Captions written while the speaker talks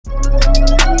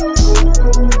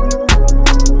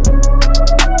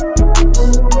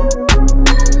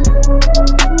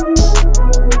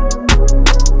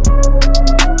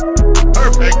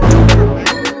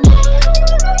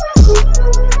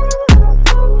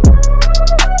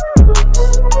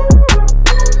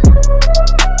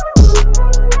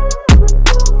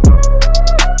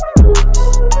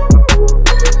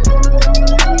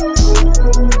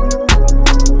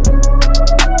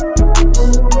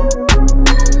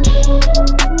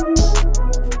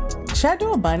Should I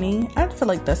do a bunny? I feel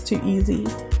like that's too easy,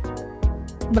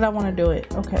 but I want to do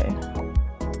it. Okay.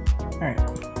 All right.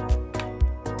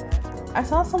 I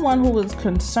saw someone who was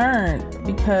concerned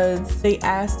because they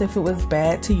asked if it was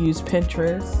bad to use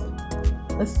Pinterest.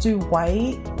 Let's do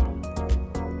white.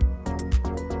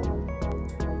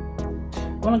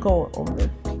 I want to go over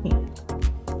pink.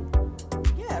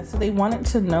 Yeah, so they wanted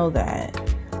to know that.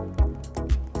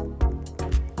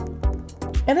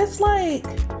 And it's like,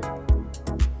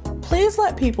 please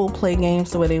let people play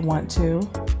games the way they want to.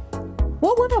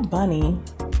 What would a bunny?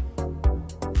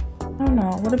 I don't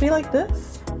know. Would it be like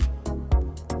this?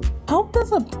 How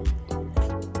does a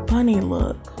bunny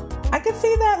look? I can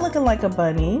see that looking like a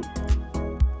bunny.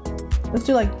 Let's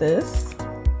do like this.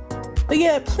 But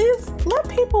yeah, please let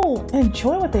people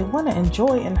enjoy what they want to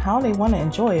enjoy and how they want to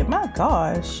enjoy it. My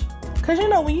gosh. Because you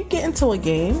know, when you get into a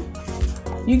game,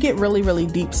 you get really, really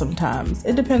deep sometimes.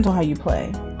 It depends on how you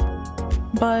play.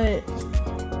 But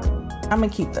I'm gonna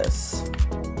keep this.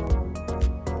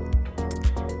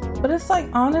 But it's like,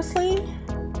 honestly,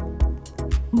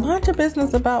 mind your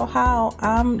business about how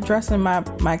I'm dressing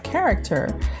my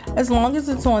character, as long as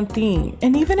it's on theme.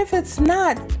 And even if it's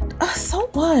not, so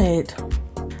what?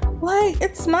 Like,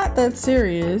 it's not that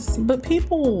serious. But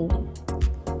people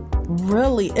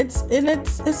really, it's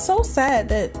so sad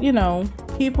that, you know,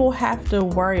 people have to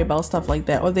worry about stuff like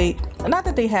that, or they, not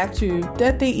that they have to,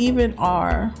 that they even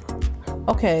are.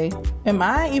 Okay, am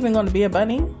I even going to be a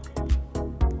bunny?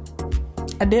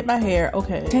 I did my hair.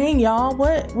 Okay, dang, y'all,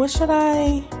 what should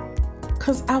I,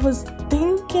 because I was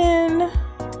thinking,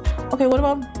 okay, what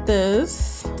about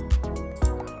this,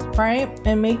 right?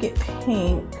 And make it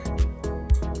pink,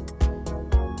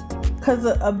 because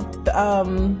a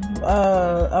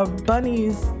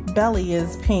bunny's belly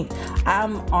is pink.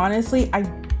 Honestly, I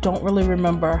don't really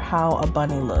remember how a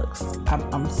bunny looks.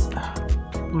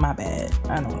 My bad.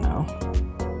 I don't know.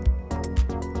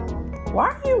 Why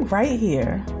are you right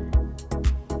here?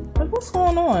 Like, what's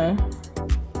going on?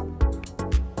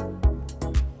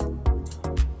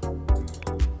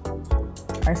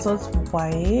 All right, so it's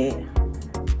white.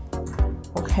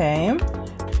 Okay.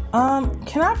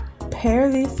 Can I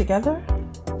pair these together?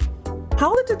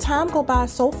 How did the time go by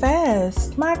so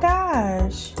fast? My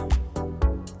gosh.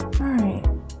 All right.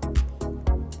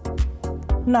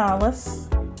 Now let's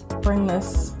bring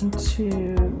this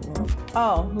into,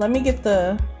 oh, let me get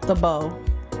the bow.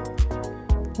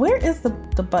 Where is the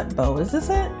butt bow? Is this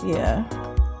it? Yeah.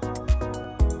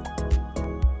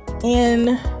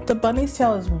 And the bunny's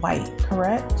tail is white,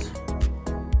 correct?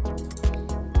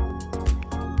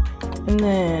 And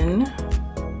then,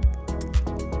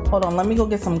 hold on, let me go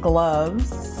get some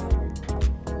gloves.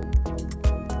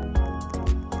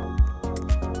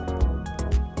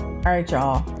 All right,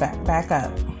 y'all, back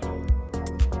up.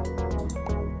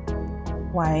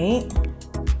 White.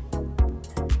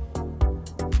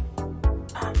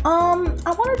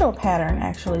 I want to do a pattern,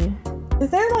 actually. Is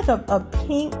there like a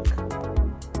pink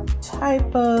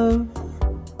type of,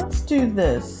 let's do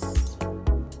this.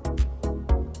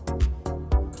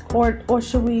 Or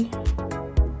should we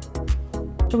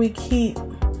keep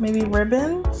maybe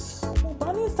ribbons?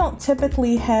 Bunnies don't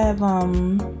typically have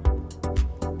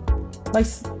like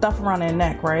stuff around their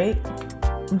neck, right?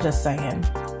 I'm just saying.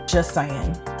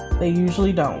 They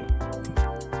usually don't.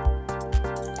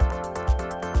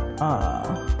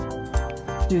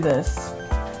 Do this.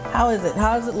 How is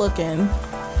it looking?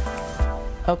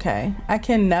 Okay, I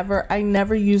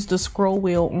never use the scroll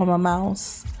wheel on my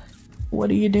mouse. What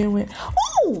are you doing?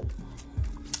 Oh,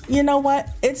 you know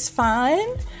what? It's fine.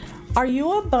 Are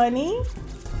you a bunny?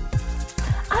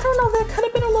 I don't know, there could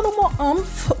have been a little more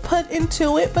oomph put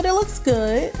into it, but it looks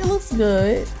good. It looks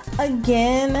good.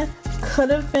 Again, could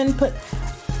have been put,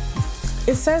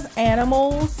 it says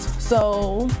animals,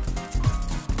 so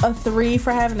a 3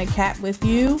 for having a cat with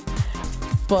you,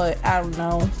 but I don't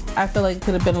know. I feel like it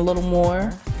could have been a little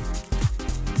more.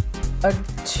 A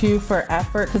 2 for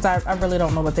effort, because I really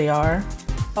don't know what they are.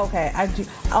 Okay, I do.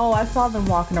 Oh, I saw them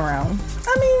walking around.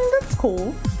 I mean, that's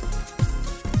cool.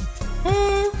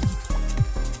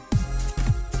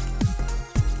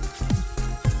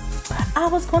 I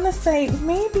was gonna say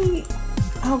maybe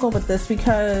I'll go with this,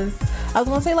 because I was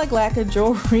gonna say like lack of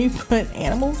jewelry, but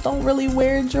animals don't really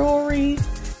wear jewelry.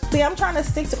 See, I'm trying to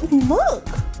stick to, look,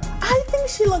 I think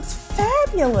she looks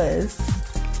fabulous.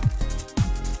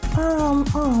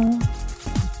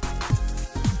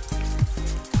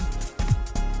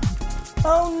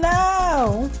 Oh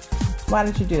no! Why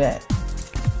did you do that?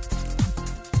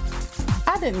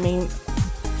 I didn't mean,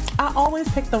 I always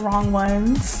pick the wrong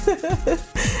ones.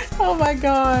 Oh my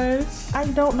gosh. I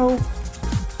don't know.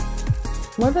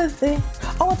 What is it?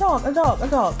 Oh, a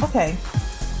dog. Okay.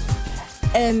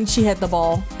 And she had the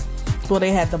ball. Well,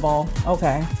 they had the ball.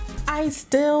 Okay. I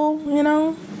still, you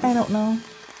know, I don't know.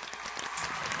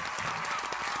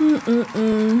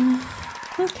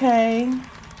 Okay.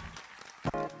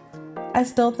 I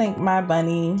still think my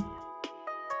bunny.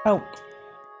 Oh.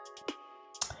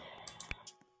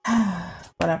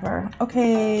 Whatever.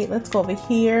 Okay, let's go over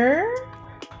here.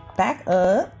 Back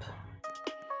up.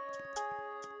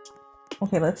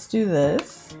 Okay, let's do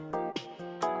this.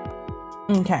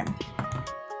 Okay.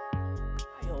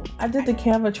 I did the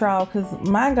Canva trial because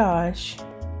my gosh.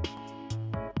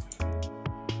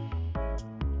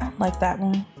 I like that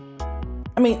one.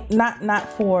 I mean, not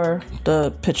for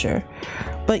the picture.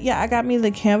 But yeah, I got me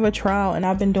the Canva trial and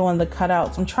I've been doing the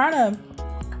cutouts. I'm trying to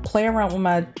play around with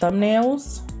my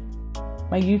thumbnails.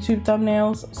 My YouTube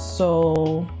thumbnails,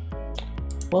 so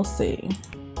we'll see.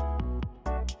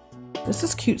 This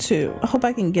is cute too. I hope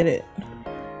I can get it.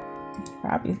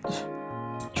 Probably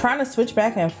trying to switch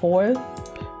back and forth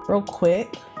real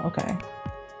quick. Okay.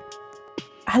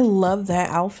 I love that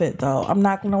outfit though. I'm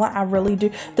not gonna lie, I really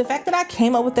do. The fact that I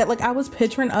came up with that, like I was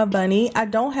picturing a bunny. I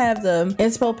don't have the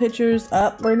inspo pictures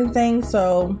up or anything,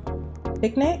 so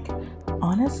picnic,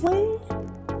 honestly,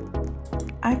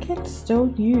 I can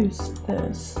still use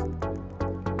this,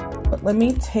 but let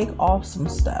me take off some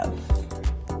stuff.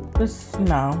 Just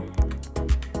no.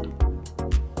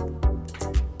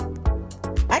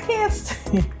 I can't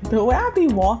stand the way I be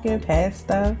walking past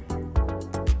stuff.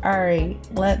 All right,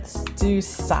 let's do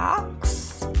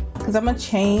socks because I'm gonna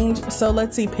change. So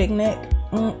let's see, picnic.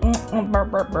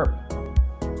 Burp, burp, burp.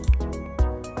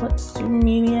 Let's do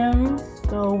medium.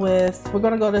 We're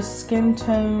gonna go to skin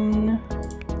tone.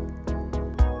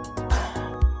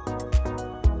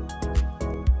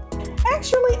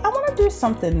 Actually, I want to do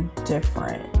something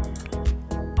different.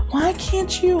 Why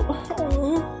can't you?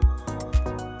 Oh.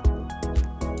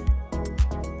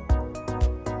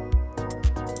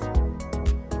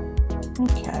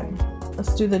 Okay,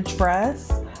 let's do the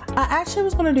dress. I actually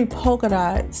was going to do polka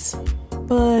dots,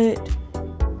 but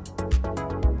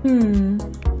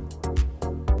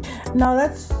no,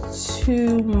 that's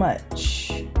too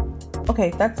much.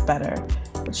 Okay, that's better.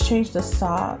 Let's change the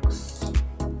socks.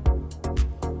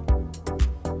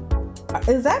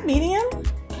 Is that medium?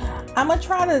 I'm gonna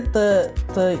try this.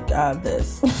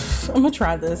 I'm gonna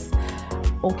try this.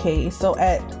 Okay, so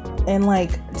in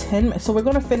like 10 minutes, so we're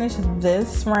gonna finish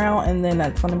this round and then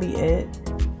that's gonna be it.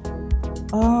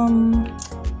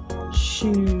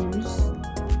 Shoes,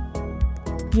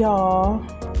 y'all.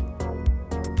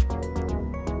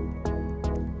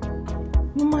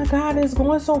 Oh my god, it's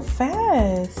going so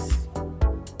fast.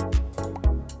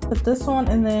 Put this on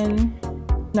and then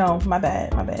no, my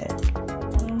bad.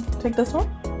 Take this one.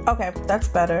 Okay, that's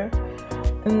better.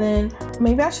 And then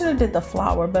maybe I should have did the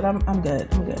flower, but I'm good.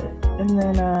 And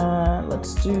then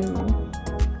let's do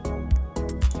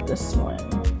this one.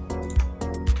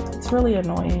 It's really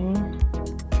annoying.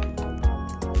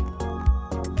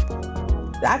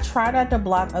 I try not to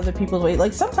block other people's way.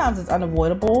 Like sometimes it's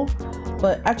unavoidable,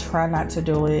 but I try not to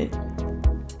do it.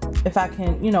 If I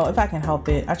can, you know, if I can help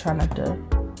it, I try not to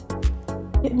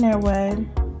get in their way.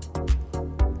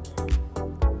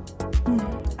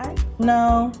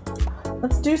 No,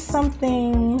 let's do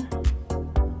something.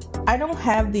 I don't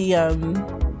have the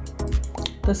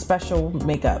special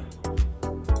makeup.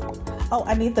 Oh,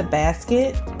 I need the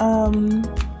basket.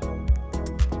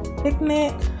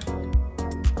 Picnic.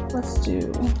 Let's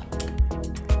do.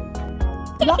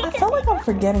 No, I feel like I'm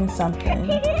forgetting something.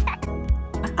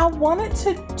 I wanted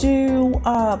to do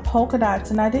polka dots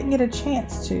and I didn't get a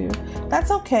chance to. That's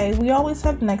okay. We always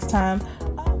have next time.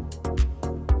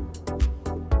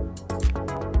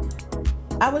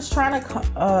 I was trying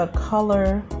to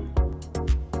color.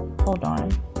 Hold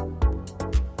on.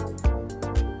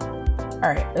 All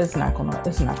right, it's not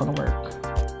gonna work.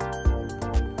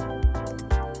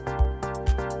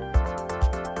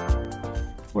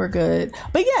 We're good,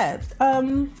 but yeah.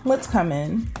 Let's come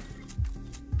in.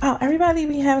 Oh, everybody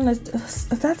be having this.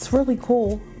 That's really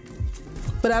cool,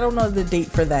 but I don't know the date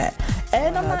for that.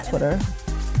 And I'm not Twitter.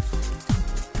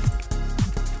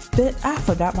 I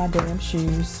forgot my damn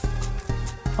shoes.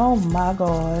 Oh my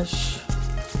gosh.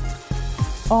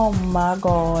 Oh my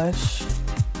gosh.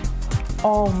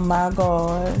 Oh my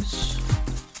gosh.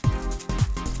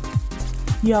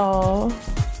 Y'all.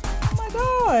 Oh my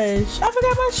gosh. I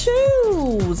forgot my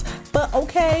shoes. But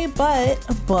okay, but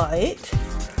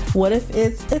what if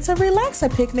it's a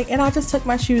relaxer picnic and I just took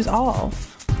my shoes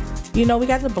off? You know, we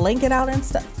got the blanket out and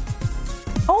stuff.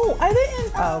 Oh, I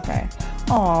didn't. Oh, okay.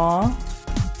 Aw.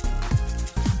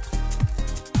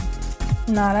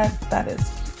 No, that is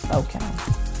okay.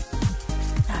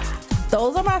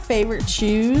 Those are my favorite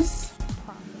shoes.